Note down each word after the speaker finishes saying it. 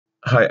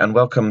Hi and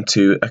welcome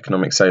to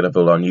Economics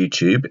A-Level on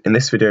YouTube. In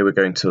this video we're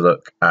going to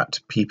look at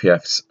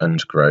PPFs and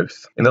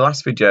growth. In the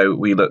last video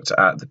we looked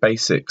at the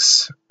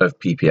basics of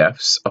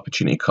PPFs,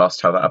 opportunity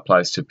cost, how that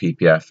applies to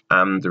PPF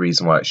and the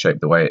reason why it's shaped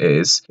the way it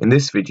is. In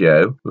this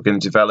video we're going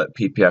to develop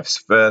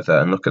PPFs further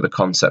and look at the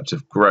concept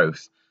of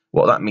growth,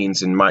 what that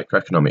means in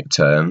microeconomic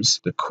terms,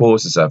 the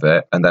causes of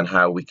it, and then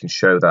how we can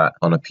show that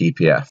on a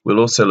PPF. We'll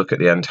also look at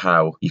the end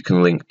how you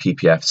can link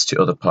PPFs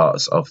to other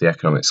parts of the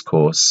economics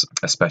course,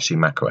 especially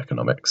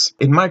macroeconomics.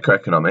 In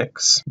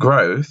microeconomics,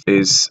 growth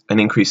is an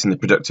increase in the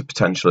productive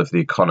potential of the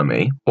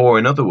economy, or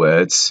in other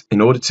words,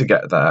 in order to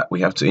get that,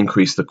 we have to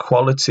increase the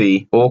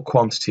quality or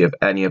quantity of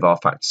any of our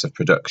factors of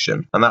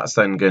production. And that's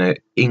then going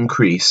to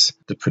increase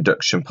the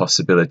production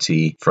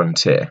possibility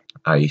frontier,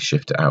 i.e.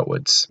 shift it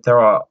outwards. There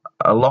are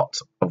a lot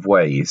of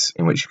ways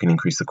in which you can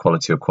increase the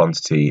quality or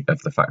quantity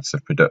of the factors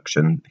of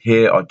production.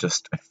 Here are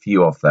just a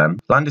few of them.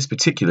 Land is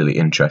particularly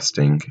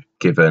interesting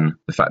given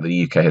the fact that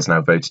the UK has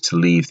now voted to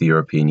leave the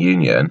European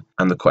Union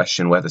and the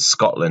question whether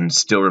Scotland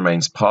still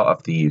remains part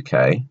of the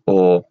UK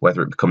or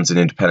whether it becomes an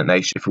independent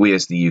nation. If we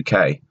as the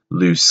UK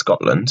lose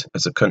Scotland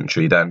as a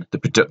country, then the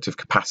productive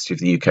capacity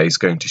of the UK is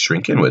going to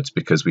shrink inwards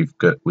because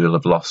we'll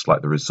have lost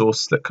like the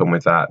resources that come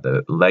with that,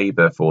 the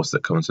labour force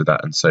that comes with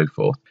that and so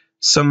forth.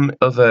 Some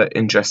other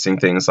interesting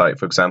things, like,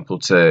 for example,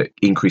 to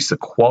increase the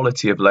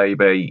quality of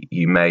labour,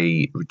 you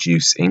may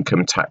reduce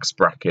income tax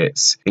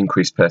brackets,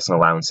 increase personal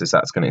allowances.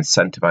 That's going to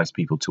incentivise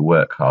people to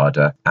work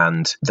harder.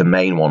 And the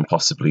main one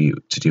possibly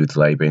to do with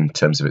labour in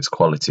terms of its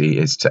quality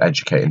is to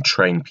educate and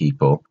train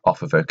people,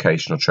 offer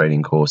vocational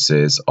training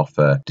courses,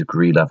 offer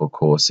degree level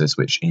courses,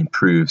 which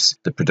improves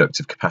the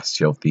productive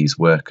capacity of these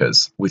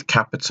workers. With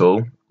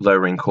capital,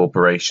 lowering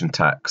corporation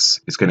tax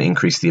is going to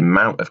increase the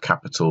amount of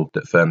capital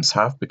that firms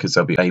have because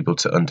they'll be able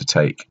to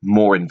undertake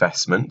more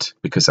investment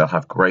because they'll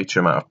have greater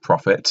amount of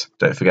profit.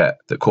 Don't forget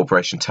that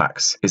corporation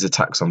tax is a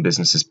tax on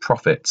businesses'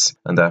 profits,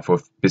 and therefore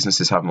if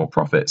businesses have more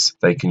profits,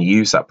 they can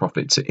use that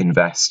profit to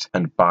invest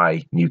and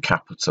buy new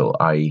capital,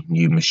 i.e.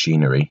 new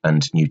machinery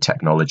and new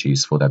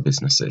technologies for their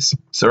businesses.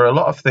 So there are a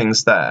lot of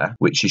things there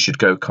which you should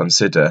go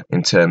consider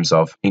in terms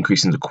of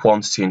increasing the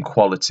quantity and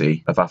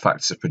quality of our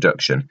factors of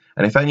production.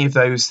 And if any of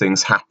those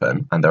things happen,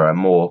 and there are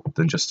more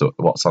than just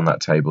what's on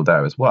that table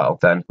there as well,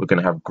 then we're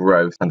going to have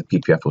growth and the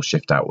PPF will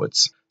shift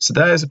outwards. So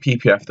there's a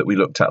PPF that we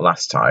looked at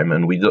last time,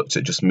 and we looked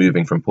at just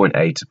moving from point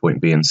A to point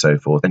B and so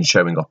forth and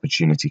showing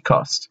opportunity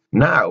cost.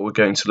 Now we're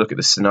going to look at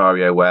the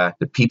scenario where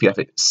the PPF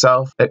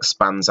itself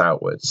expands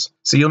outwards.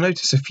 So you'll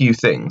notice a few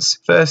things.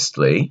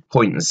 Firstly,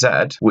 point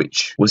Z,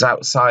 which was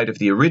outside of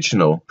the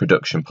original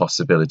production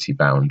possibility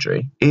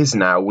boundary, is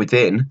now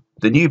within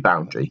the new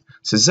boundary.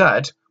 So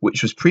Z,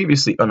 which was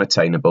previously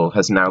unattainable,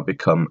 has now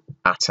become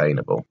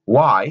attainable.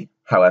 Y,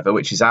 however,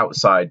 which is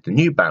outside the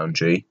new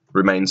boundary,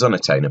 remains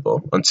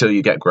unattainable until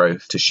you get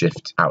growth to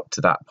shift out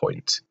to that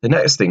point. The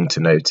next thing to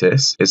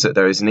notice is that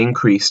there is an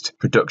increased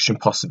production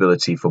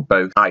possibility for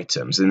both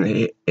items.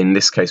 In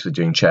this case, we're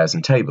doing chairs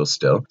and tables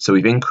still. So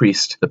we've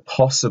increased the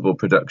possible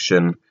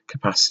production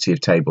capacity of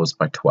tables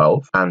by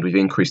 12, and we've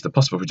increased the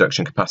possible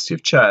production capacity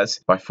of chairs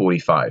by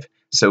 45.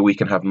 So we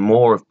can have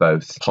more of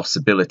both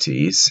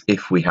possibilities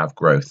if we have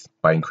growth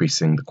by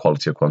increasing the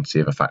quality or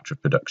quantity of a factor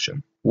of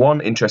production. One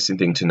interesting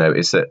thing to note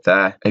is that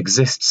there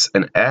exists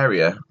an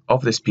area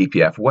of this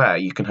PPF where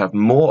you can have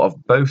more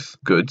of both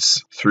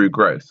goods through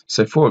growth.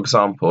 So for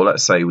example,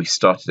 let's say we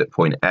started at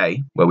point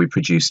A where we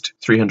produced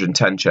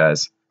 310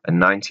 chairs and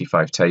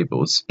 95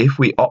 tables. If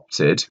we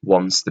opted,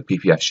 once the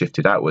PPF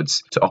shifted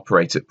outwards, to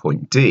operate at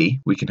point D,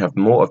 we can have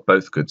more of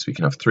both goods. We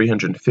can have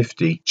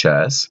 350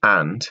 chairs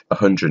and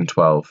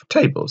 112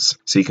 tables.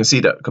 So you can see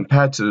that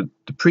compared to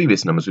the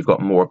previous numbers, we've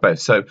got more of both.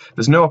 So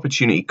there's no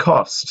opportunity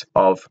cost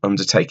of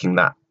undertaking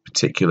that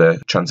particular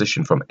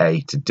transition from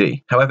A to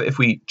D. However, if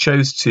we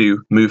chose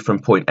to move from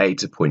point A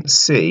to point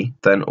C,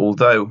 then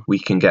although we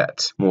can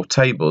get more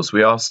tables,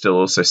 we are still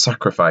also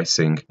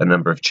sacrificing a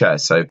number of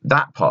chairs. So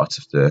that part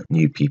of the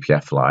new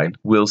PPF line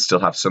will still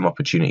have some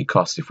opportunity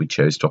cost if we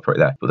chose to operate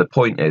there. But the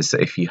point is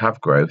that if you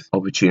have growth,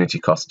 opportunity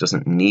cost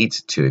doesn't need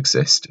to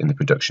exist in the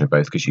production of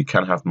both because you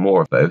can have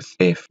more of both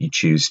if you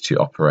choose to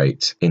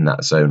operate in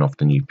that zone of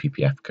the new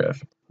PPF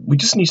curve. We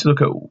just need to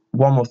look at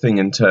one more thing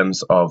in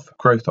terms of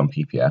growth on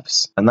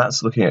PPFs, and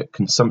that's looking at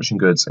consumption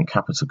goods and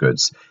capital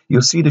goods.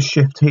 You'll see the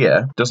shift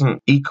here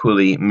doesn't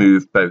equally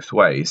move both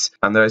ways,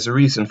 and there is a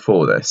reason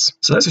for this.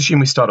 So let's assume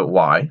we start at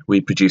Y,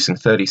 we're producing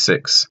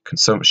 36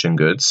 consumption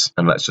goods,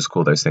 and let's just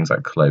call those things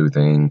like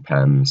clothing,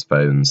 pens,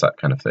 phones, that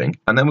kind of thing.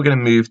 And then we're going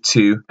to move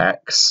to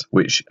X,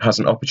 which has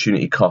an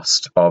opportunity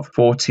cost of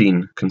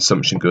 14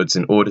 consumption goods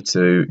in order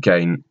to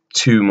gain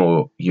 2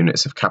 more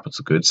units of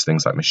capital goods,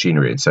 things like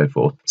machinery and so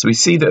forth. So we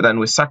see that then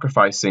we're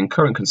sacrificing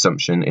current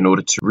consumption in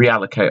order to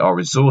reallocate our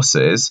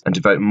resources and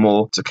devote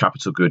more to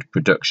capital good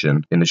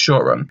production in the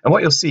short run. And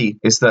what you'll see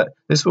is that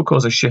this will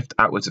cause a shift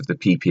outwards of the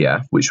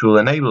PPF, which will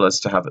enable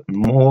us to have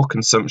more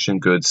consumption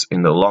goods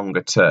in the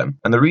longer term.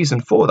 And the reason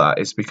for that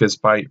is because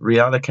by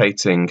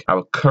reallocating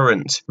our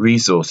current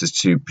resources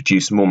to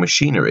produce more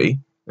machinery,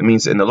 It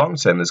means that in the long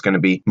term, there's going to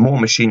be more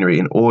machinery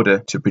in order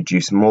to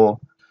produce more.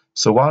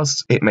 So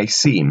whilst it may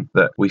seem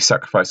that we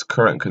sacrifice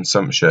current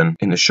consumption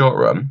in the short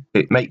run,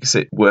 it makes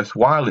it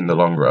worthwhile in the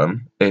long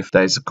run if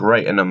there's a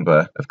greater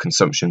number of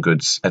consumption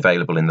goods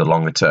available in the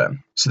longer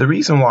term. So the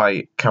reason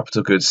why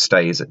capital goods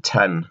stays at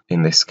 10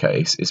 in this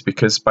case is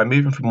because by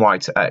moving from Y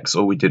to X,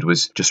 all we did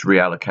was just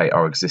reallocate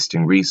our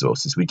existing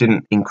resources. We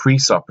didn't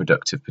increase our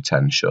productive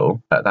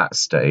potential at that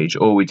stage.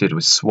 All we did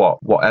was swap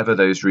whatever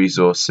those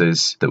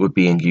resources that were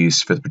being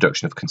used for the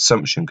production of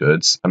consumption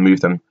goods and move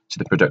them to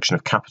the production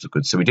of capital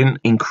goods. So we didn't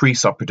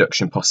increase our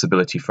production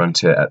possibility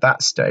frontier at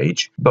that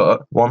stage,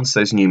 but once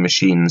those new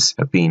machines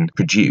have been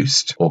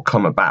produced or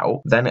come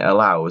about, then it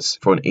allows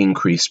for an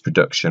increased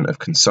production of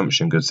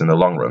consumption goods in the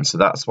long run. So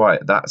that's why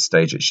at that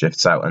stage it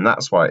shifts out, and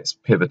that's why it's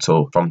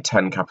pivotal from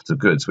 10 capital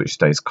goods, which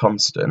stays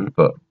constant,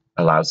 but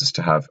allows us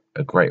to have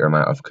a greater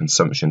amount of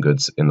consumption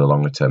goods in the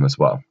longer term as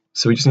well.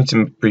 So we just need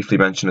to briefly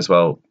mention as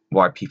well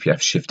why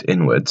PPFs shift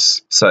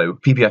inwards. So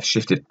PPFs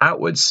shifted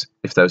outwards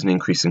if there was an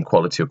increase in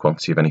quality or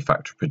quantity of any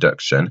factor of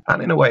production,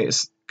 and in a way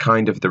it's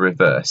kind of the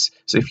reverse.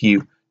 So if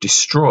you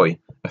destroy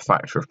a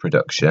factor of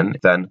production,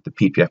 then the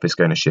PPF is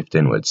going to shift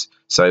inwards.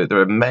 So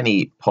there are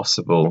many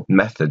possible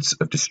methods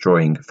of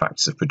destroying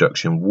factors of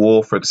production.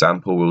 War, for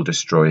example, will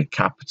destroy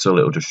capital,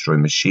 it will destroy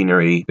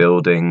machinery,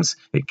 buildings,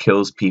 it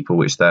kills people,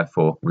 which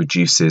therefore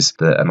reduces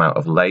the amount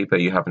of labour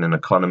you have in an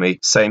economy.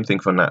 Same thing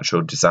for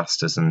natural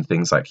disasters and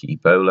things like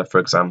Ebola, for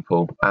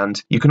example.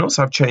 And you can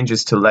also have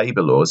changes to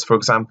labour laws. For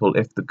example,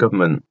 if the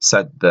government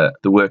said that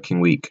the working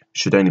week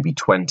should only be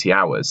 20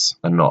 hours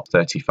and not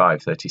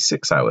 35,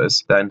 36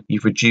 hours, then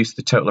you've reduced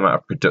the total amount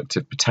of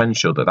productive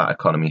potential that that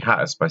economy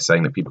has by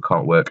saying that people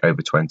can't work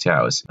over 20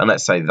 hours. And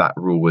let's say that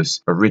rule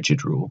was a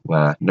rigid rule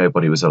where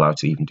nobody was allowed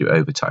to even do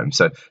overtime.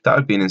 So that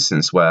would be an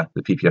instance where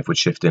the PPF would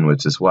shift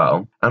inwards as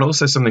well. And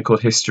also something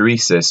called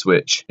hysteresis,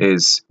 which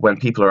is when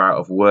people are out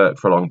of work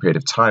for a long period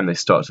of time, they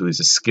start to lose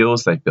the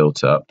skills they've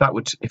built up. That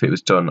would, if it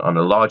was done on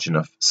a large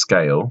enough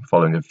scale,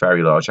 following a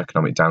very large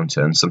economic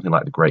downturn, something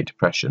like the Great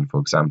Depression, for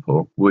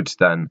example, would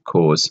then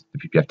cause the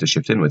PPF to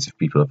shift inwards if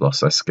people have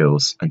lost their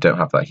skills and don't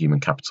have that human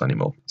capital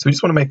anymore. So we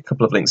just want to make a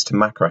couple of links to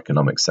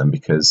macroeconomics then,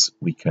 because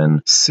we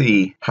can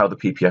see how the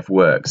PPF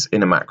works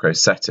in a macro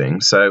setting.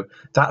 So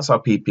that's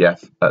our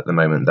PPF at the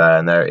moment there,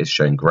 and there it is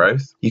showing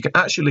growth. You can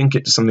actually link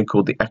it to something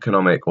called the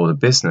economic or the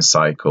business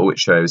cycle, which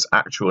shows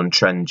actual and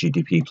trend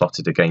GDP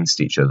plotted against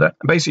each other.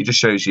 And basically just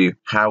shows you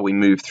how we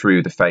move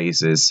through the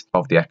phases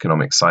of the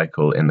economic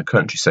cycle in the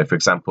country. So for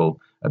example,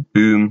 a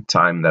boom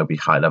time, there'll be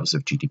high levels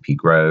of GDP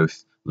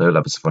growth, low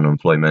levels of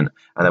unemployment,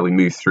 and then we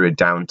move through a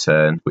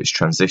downturn which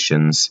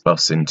transitions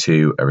us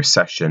into a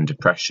recession,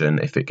 depression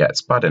if it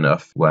gets bad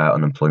enough, where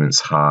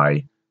unemployment's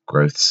high,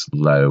 growth's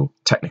low.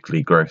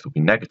 Technically, growth will be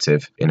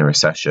negative in a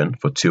recession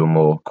for 2 or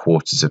more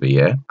quarters of a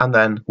year. And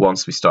then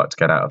once we start to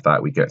get out of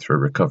that, we get through a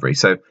recovery.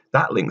 So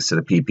that links to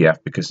the PPF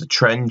because the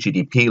trend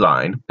GDP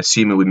line,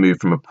 assuming we move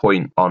from a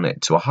point on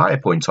it to a higher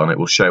point on it,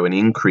 will show an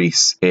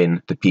increase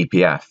in the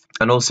PPF.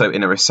 And also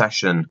in a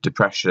recession,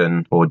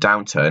 depression, or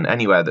downturn,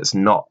 anywhere that's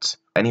not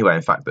anywhere,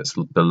 in fact, that's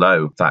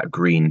below that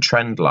green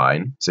trend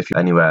line. So if you're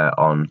anywhere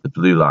on the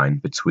blue line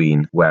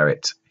between where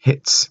it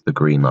hits the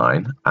green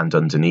line and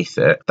underneath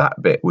it,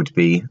 that bit would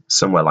be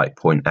somewhere like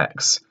point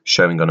X,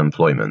 showing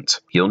unemployment.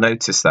 You'll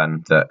notice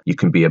then that you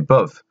can be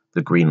above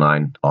the green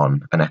line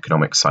on an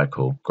economic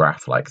cycle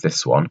graph like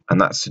this one,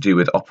 and that's to do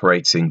with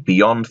operating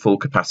beyond full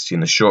capacity in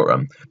the short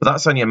run. But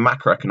that's only a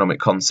macroeconomic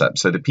concept,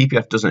 so the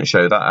PPF doesn't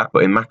show that,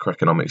 but in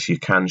macroeconomics you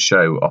can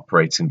show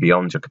operating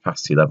beyond your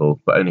capacity level,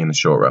 but only in the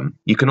short run.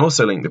 You can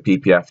also link the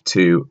PPF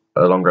to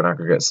a longer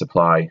aggregate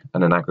supply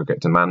and an aggregate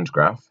demand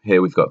graph.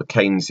 Here we've got the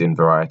Keynesian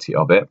variety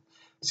of it.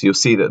 So you'll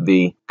see that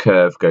the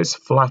curve goes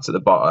flat at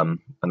the bottom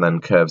and then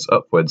curves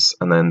upwards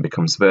and then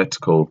becomes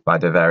vertical by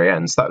the very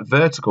ends. That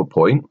vertical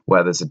point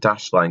where there's a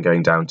dashed line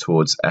going down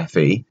towards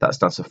FE, that's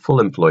down to full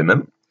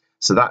employment.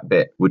 So that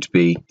bit would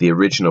be the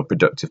original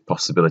productive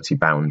possibility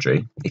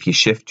boundary. If you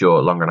shift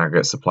your longer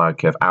aggregate supply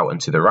curve out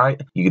and to the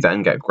right, you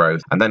then get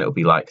growth, and then it'll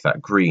be like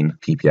that green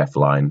PPF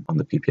line on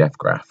the PPF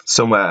graph.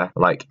 Somewhere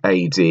like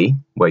AD,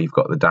 where you've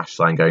got the dashed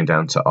line going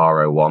down to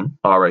RO1.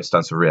 RO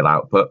stands for real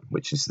output,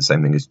 which is the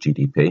same thing as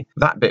GDP.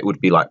 That bit would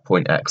be like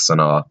point X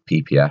on our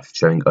PPF,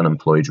 showing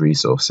unemployed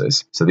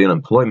resources. So the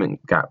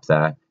unemployment gap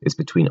there is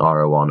between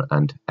RO1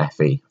 and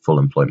FE, full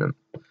employment.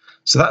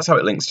 So that's how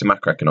it links to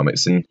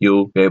macroeconomics, and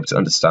you'll be able to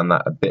understand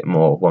that a bit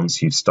more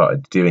once you've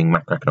started doing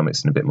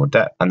macroeconomics in a bit more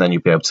depth, and then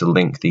you'll be able to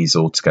link these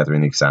all together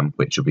in the exam,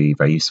 which will be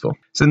very useful.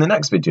 So in the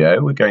next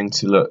video, we're going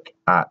to look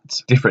at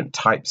different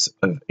types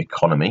of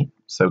economy.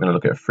 So we're going to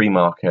look at a free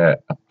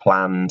market, a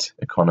planned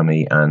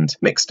economy, and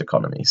mixed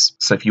economies.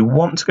 So if you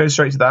want to go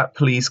straight to that,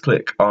 please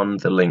click on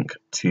the link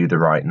to the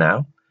right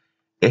now.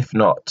 If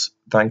not,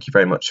 thank you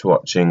very much for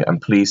watching,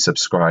 and please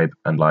subscribe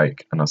and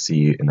like, and I'll see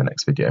you in the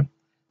next video.